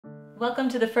Welcome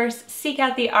to the first Seek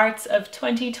Out the Arts of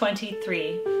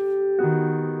 2023.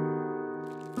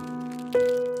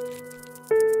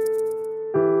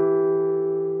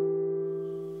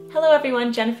 Hello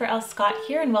everyone, Jennifer L. Scott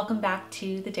here and welcome back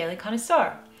to the Daily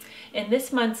Connoisseur. In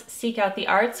this month's Seek Out the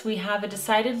Arts, we have a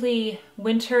decidedly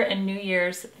winter and New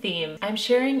Year's theme. I'm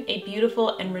sharing a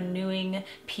beautiful and renewing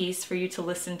piece for you to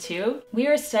listen to. We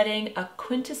are studying a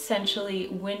quintessentially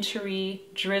wintry,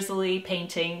 drizzly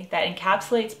painting that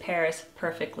encapsulates Paris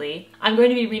perfectly. I'm going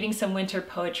to be reading some winter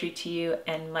poetry to you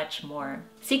and much more.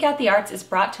 Seek Out the Arts is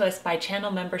brought to us by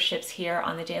channel memberships here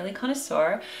on the Daily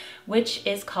Connoisseur, which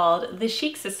is called the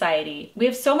Chic Society. We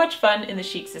have so much fun in the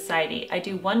Chic Society. I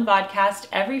do one vodcast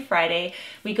every Friday.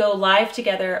 We go live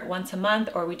together once a month,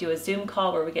 or we do a Zoom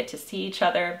call where we get to see each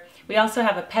other. We also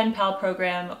have a pen pal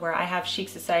program where I have Chic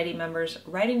Society members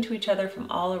writing to each other from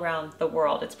all around the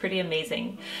world. It's pretty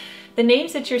amazing. The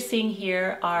names that you're seeing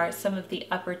here are some of the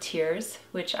upper tiers,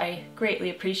 which I greatly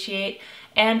appreciate.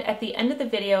 And at the end of the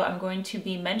video, I'm going to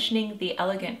be mentioning the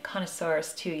Elegant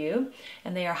Connoisseurs to you,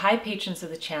 and they are high patrons of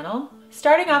the channel.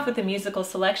 Starting off with a musical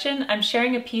selection, I'm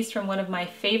sharing a piece from one of my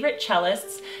favorite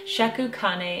cellists,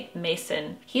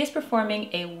 kanneh-mason. He is performing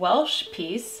a Welsh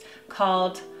piece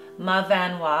called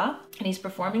Myfanwy, and he's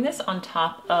performing this on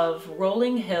top of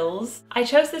rolling hills. I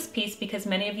chose this piece because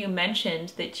many of you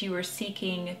mentioned that you were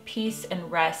seeking peace and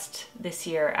rest this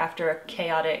year after a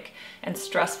chaotic and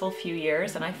stressful few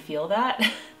years, and I feel that.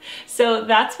 So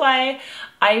that's why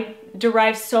I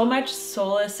derive so much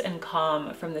solace and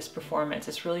calm from this performance.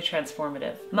 It's really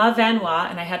transformative. Myfanwy,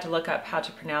 and I had to look up how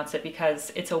to pronounce it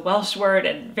because it's a Welsh word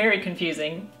and very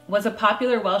confusing, was a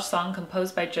popular Welsh song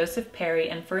composed by Joseph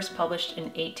Parry and first published in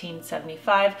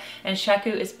 1875. And Shaku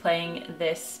is playing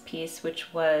this piece,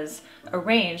 which was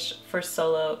arranged for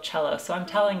solo cello. So I'm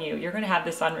telling you, you're going to have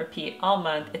this on repeat all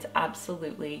month. It's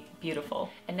absolutely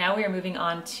beautiful. And now we are moving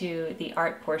on to the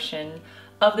art portion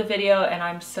of the video, and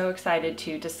I'm so excited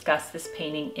to discuss this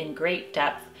painting in great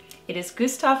depth. It is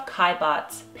Gustave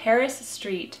Caillebott's Paris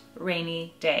Street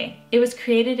Rainy Day. It was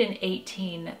created in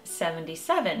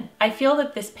 1877. I feel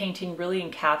that this painting really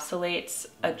encapsulates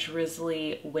a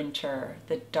drizzly winter,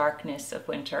 the darkness of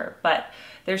winter, but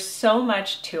there's so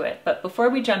much to it. But before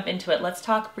we jump into it, let's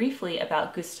talk briefly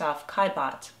about Gustave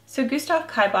Caillebott. So Gustave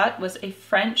Caillebott was a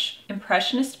French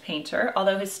Impressionist painter,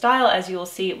 although his style, as you will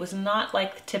see, was not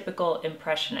like the typical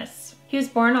Impressionists. He was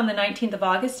born on the 19th of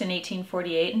August in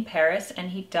 1848 in Paris, and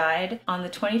he died on the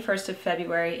 21st of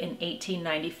February in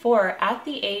 1894 at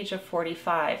the age of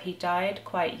 45. He died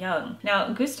quite young. Now,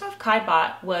 Gustave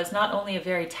Caillebott was not only a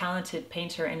very talented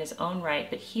painter in his own right,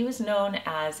 but he was known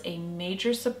as a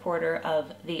major supporter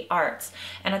of the arts.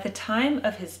 And at the time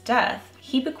of his death,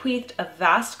 he bequeathed a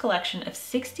vast collection of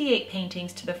 68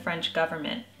 paintings to the French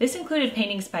government. This included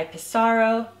paintings by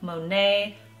Pissarro,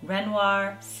 Monet,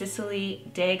 Renoir, Sicily,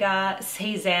 Degas,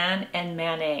 Cézanne, and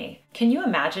Manet. Can you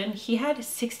imagine? He had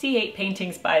 68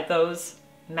 paintings by those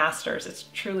masters. It's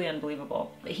truly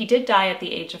unbelievable. He did die at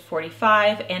the age of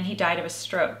 45, and he died of a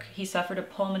stroke. He suffered a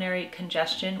pulmonary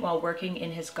congestion while working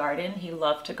in his garden. He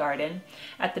loved to garden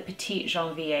at the Petit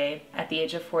Janvier at the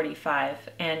age of 45,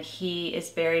 and he is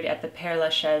buried at the Père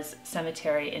Lachaise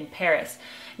Cemetery in Paris.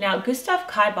 Now, Gustave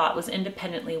Caillebott was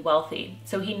independently wealthy,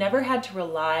 so he never had to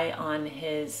rely on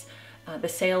his the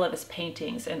sale of his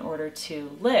paintings in order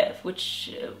to live,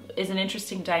 which is an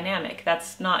interesting dynamic.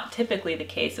 That's not typically the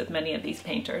case with many of these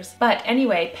painters. But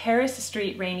anyway, Paris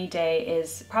Street Rainy Day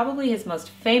is probably his most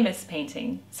famous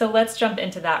painting. So let's jump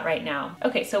into that right now.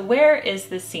 Okay, so where is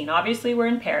this scene? Obviously we're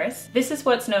in Paris. This is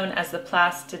what's known as the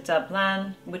Place de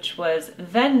Dublin, which was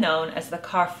then known as the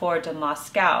Carrefour de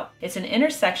Moscow. It's an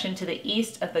intersection to the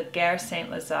east of the Gare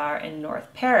Saint-Lazare in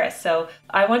North Paris. So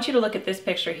I want you to look at this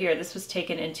picture here. This was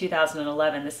taken in 2011.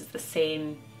 This is the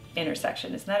same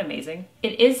intersection. Isn't that amazing?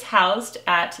 It is housed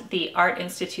at the Art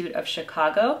Institute of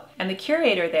Chicago, and the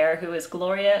curator there, who is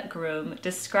Gloria Groom,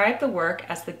 described the work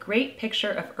as the great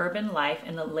picture of urban life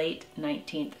in the late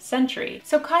 19th century.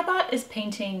 So Caillebott is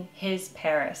painting his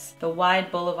Paris, the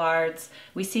wide boulevards.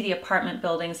 We see the apartment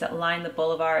buildings that line the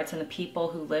boulevards and the people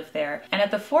who live there. And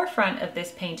at the forefront of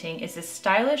this painting is this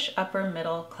stylish upper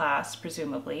middle class,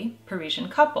 presumably, Parisian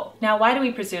couple. Now, why do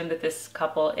we presume that this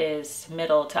couple is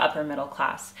middle to upper middle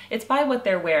class? It's by what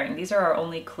they're wearing. These are our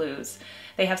only clues.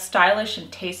 They have stylish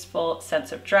and tasteful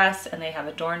sense of dress, and they have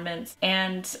adornments.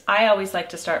 And I always like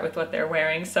to start with what they're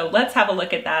wearing, so let's have a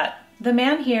look at that. The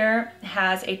man here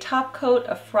has a top coat,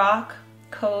 a frock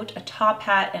coat, a top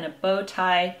hat, and a bow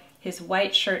tie. His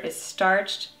white shirt is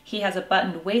starched. He has a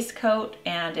buttoned waistcoat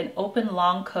and an open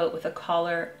long coat with a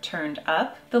collar turned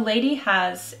up. The lady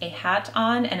has a hat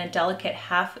on and a delicate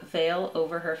half veil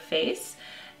over her face.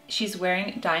 She's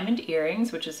wearing diamond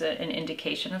earrings, which is an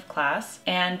indication of class,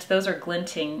 and those are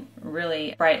glinting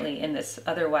really brightly in this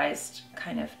otherwise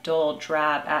kind of dull,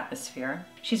 drab atmosphere.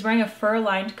 She's wearing a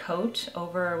fur-lined coat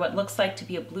over what looks like to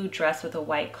be a blue dress with a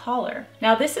white collar.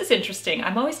 Now this is interesting.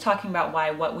 I'm always talking about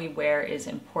why what we wear is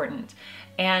important,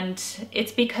 and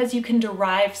it's because you can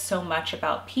derive so much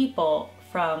about people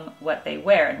from what they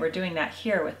wear, and we're doing that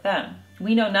here with them.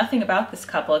 We know nothing about this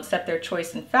couple except their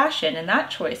choice in fashion, and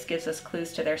that choice gives us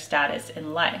clues to their status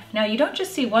in life. Now, you don't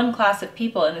just see one class of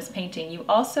people in this painting, you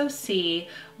also see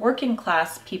working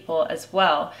class people as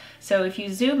well. So if you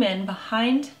zoom in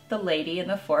behind the lady in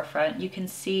the forefront, you can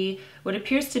see what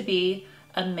appears to be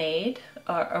a maid,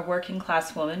 or a working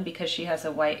class woman, because she has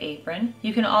a white apron.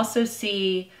 You can also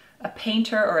see a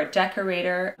painter or a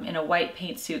decorator in a white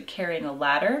paint suit carrying a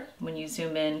ladder when you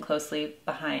zoom in closely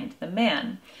behind the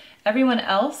man. Everyone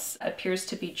else appears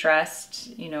to be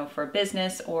dressed, you know, for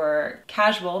business or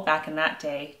casual back in that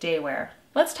day, day wear.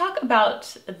 Let's talk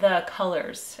about the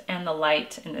colors and the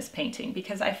light in this painting,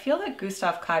 because I feel that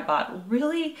Gustave Caillebotte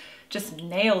really just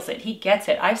nails it. He gets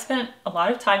it. I've spent a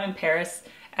lot of time in Paris,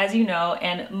 as you know,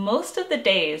 and most of the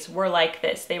days were like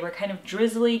this. They were kind of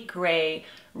drizzly, gray,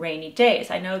 rainy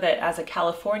days. I know that as a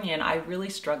Californian, I really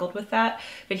struggled with that,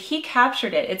 but he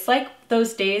captured it. It's like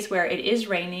those days where it is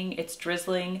raining, it's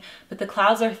drizzling, but the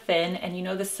clouds are thin and you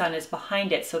know the sun is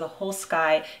behind it, so the whole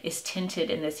sky is tinted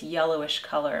in this yellowish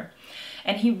color.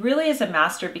 And he really is a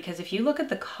master, because if you look at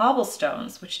the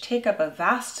cobblestones, which take up a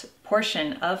vast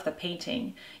portion of the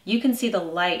painting, you can see the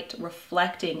light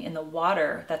reflecting in the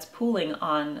water that's pooling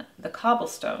on the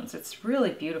cobblestones. It's really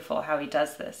beautiful how he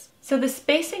does this. So the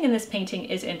spacing in this painting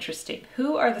is interesting.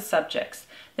 Who are the subjects?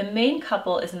 The main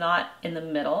couple is not in the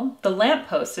middle. The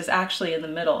lamppost is actually in the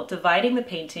middle, dividing the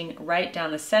painting right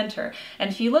down the center. And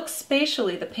if you look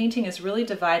spatially, the painting is really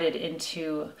divided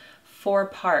into 4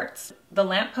 parts. The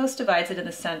lamppost divides it in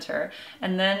the center,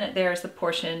 and then there's the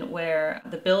portion where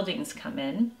the buildings come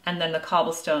in, and then the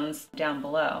cobblestones down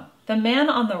below. The man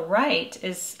on the right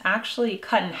is actually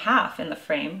cut in half in the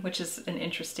frame, which is an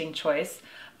interesting choice.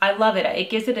 I love it. It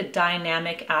gives it a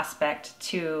dynamic aspect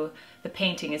to the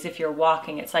painting, as if you're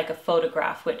walking. It's like a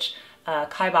photograph, which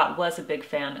Caillebotte was a big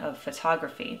fan of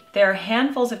photography. There are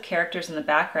handfuls of characters in the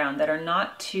background that are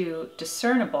not too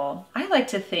discernible. I like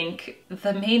to think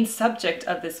the main subject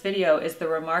of this video is the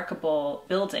remarkable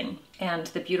building and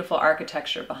the beautiful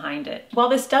architecture behind it. While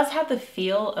this does have the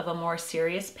feel of a more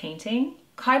serious painting,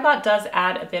 Caillebotte does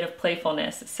add a bit of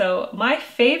playfulness. So my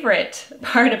favorite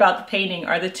part about the painting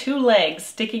are the 2 legs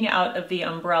sticking out of the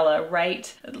umbrella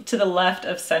right to the left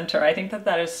of center. I think that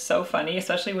that is so funny,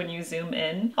 especially when you zoom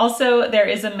in. Also, there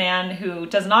is a man who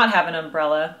does not have an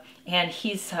umbrella, and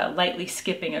he's lightly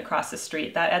skipping across the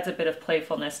street. That adds a bit of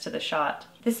playfulness to the shot.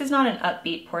 This is not an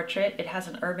upbeat portrait. It has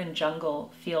an urban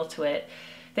jungle feel to it.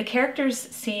 The characters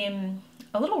seem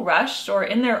a little rushed or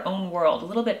in their own world, a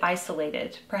little bit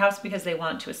isolated, perhaps because they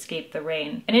want to escape the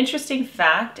rain. An interesting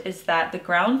fact is that the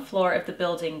ground floor of the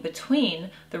building between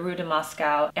the Rue de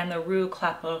Moscow and the Rue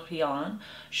Clapeyron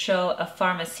show a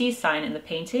pharmacie sign in the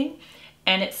painting,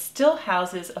 and it still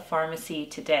houses a pharmacy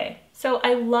today. So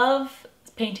I love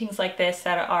paintings like this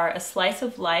that are a slice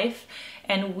of life,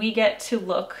 and we get to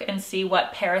look and see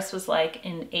what Paris was like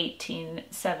in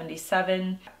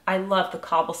 1877. I love the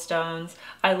cobblestones.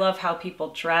 I love how people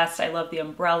dress. I love the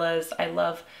umbrellas. I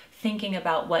love thinking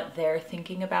about what they're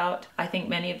thinking about. I think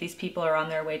many of these people are on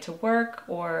their way to work,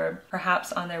 or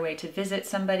perhaps on their way to visit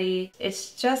somebody.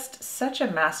 It's just such a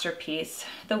masterpiece.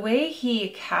 The way he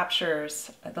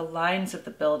captures the lines of the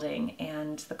building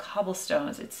and the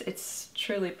cobblestones, it's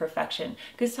truly perfection.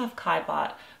 Gustave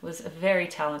Caillebotte was a very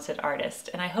talented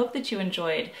artist, and I hope that you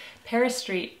enjoyed Paris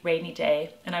Street Rainy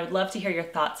Day, and I would love to hear your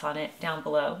thoughts on it down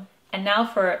below. And now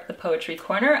for the Poetry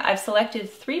Corner. I've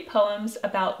selected 3 poems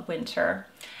about winter,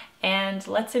 and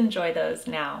let's enjoy those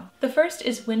now. The first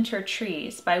is Winter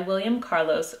Trees by William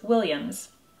Carlos Williams.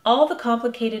 All the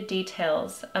complicated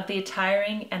details of the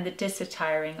attiring and the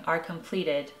disattiring are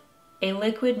completed. A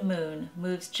liquid moon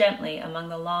moves gently among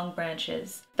the long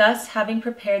branches. Thus, having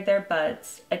prepared their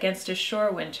buds against a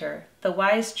sure winter, the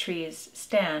wise trees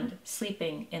stand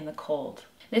sleeping in the cold.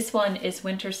 This one is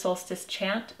Winter Solstice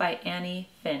Chant by Annie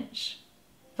Finch.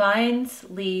 Vines,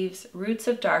 leaves, roots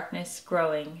of darkness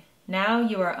growing, now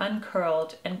you are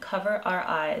uncurled and cover our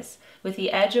eyes with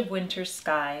the edge of winter's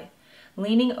sky,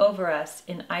 leaning over us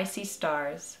in icy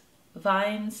stars.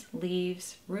 vines,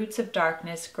 leaves, roots of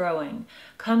darkness growing.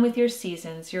 Come with your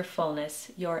seasons, your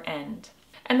fullness, your end.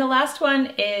 And the last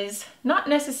one is not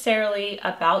necessarily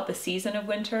about the season of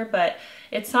winter, but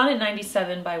it's Sonnet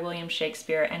 97 by William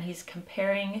Shakespeare, and he's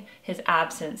comparing his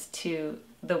absence to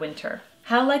the winter.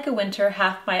 How like a winter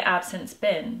hath my absence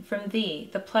been from thee,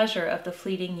 the pleasure of the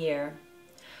fleeting year.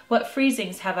 What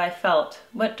freezings have I felt,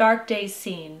 what dark days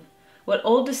seen, what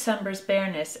old December's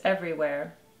bareness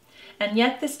everywhere. And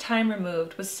yet this time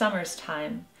removed was summer's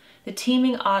time, the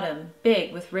teeming autumn,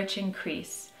 big with rich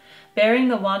increase, bearing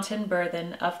the wanton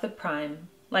burthen of the prime,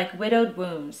 like widowed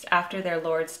wombs after their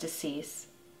lord's decease.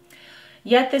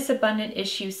 Yet this abundant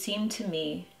issue seemed to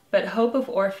me but hope of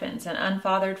orphans and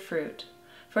unfathered fruit,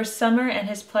 for summer and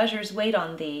his pleasures wait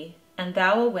on thee, and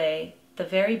thou away, the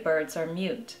very birds are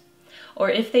mute. Or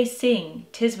if they sing,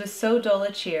 'tis with so dull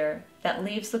a cheer, that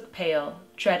leaves look pale,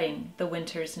 dreading the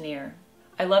winter's near.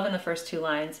 I love in the first two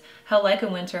lines, how like a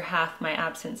winter hath my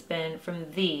absence been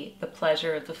from thee, the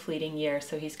pleasure of the fleeting year.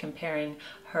 So he's comparing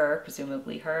her,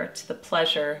 presumably her, to the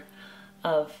pleasure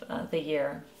of the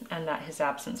year, and that his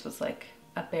absence was like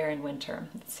a barren winter.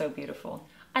 It's so beautiful.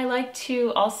 I like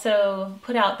to also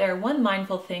put out there one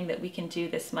mindful thing that we can do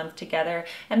this month together.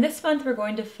 And this month we're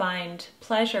going to find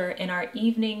pleasure in our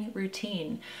evening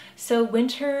routine. So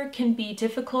winter can be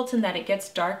difficult in that it gets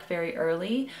dark very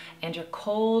early and you're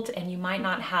cold, and you might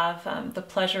not have the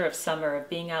pleasure of summer, of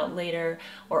being out later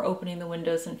or opening the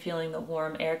windows and feeling the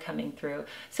warm air coming through.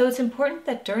 So it's important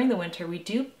that during the winter we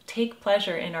do take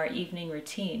pleasure in our evening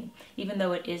routine, even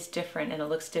though it is different and it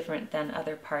looks different than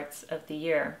other parts of the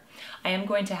year. I am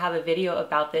going to have a video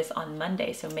about this on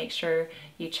Monday, so make sure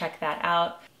you check that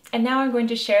out. And now I'm going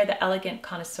to share the Elegant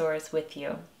Connoisseurs with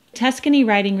you. Tuscany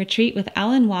Writing Retreat with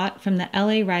Alan Watt from the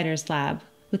LA Writers Lab,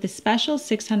 with a special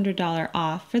 $600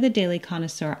 off for the Daily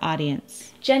Connoisseur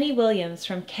audience. Jenny Williams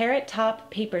from Carrot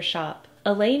Top Paper Shop.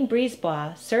 Elaine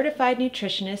Brisebois, certified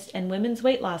nutritionist and women's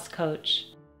weight loss coach.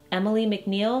 Emily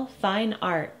McNeil, Fine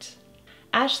Art.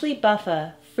 Ashley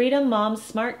Buffa, Freedom Mom's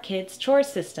Smart Kids Chore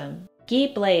System.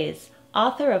 Guy Blaze,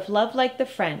 author of Love Like the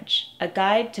French, A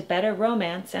Guide to Better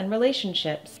Romance and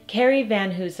Relationships. Carrie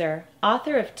Van Hooser,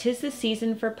 author of 'Tis the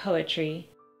Season for Poetry.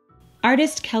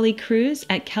 Artist Kelly Cruz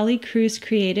at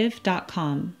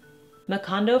kellycruzcreative.com.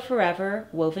 Macondo Forever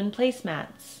Woven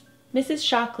Placemats. Mrs.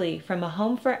 Shockley from A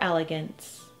Home for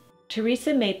Elegance.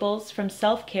 Teresa Maples from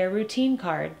Self-Care Routine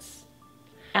Cards.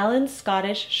 Ellen's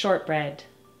Scottish Shortbread.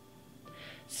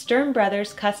 Sturm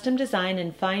Brothers Custom Design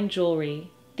and Fine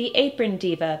Jewelry. The Apron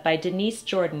Diva by Denise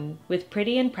Jordan, with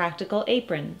pretty and practical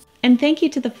aprons. And thank you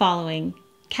to the following: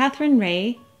 Catherine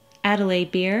Ray,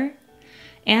 Adelaide Beer,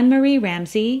 Anne-Marie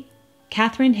Ramsey,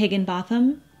 Catherine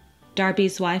Higginbotham, Darby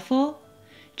Zweifel,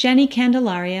 Jenny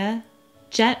Candelaria,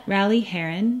 Jet Raleigh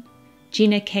Heron,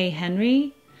 Gina K.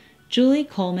 Henry, Julie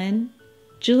Coleman,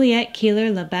 Juliette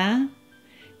Keeler-Lebin,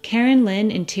 Karen Lynn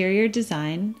Interior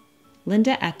Design,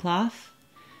 Linda Eckloff,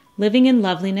 Living in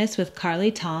Loveliness with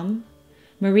Carly Tom,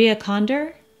 Maria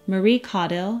Condor, Marie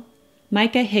Caudill,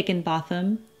 Micah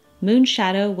Higginbotham,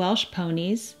 Moonshadow Welsh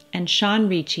Ponies, and Sean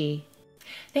Ricci.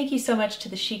 Thank you so much to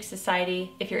the Chic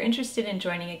Society. If you're interested in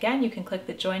joining again, you can click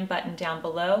the join button down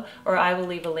below, or I will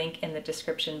leave a link in the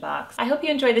description box. I hope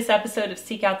you enjoyed this episode of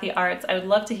Seek Out the Arts. I would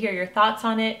love to hear your thoughts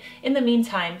on it. In the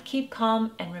meantime, keep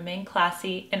calm and remain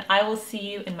classy, and I will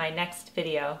see you in my next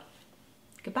video.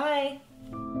 Goodbye.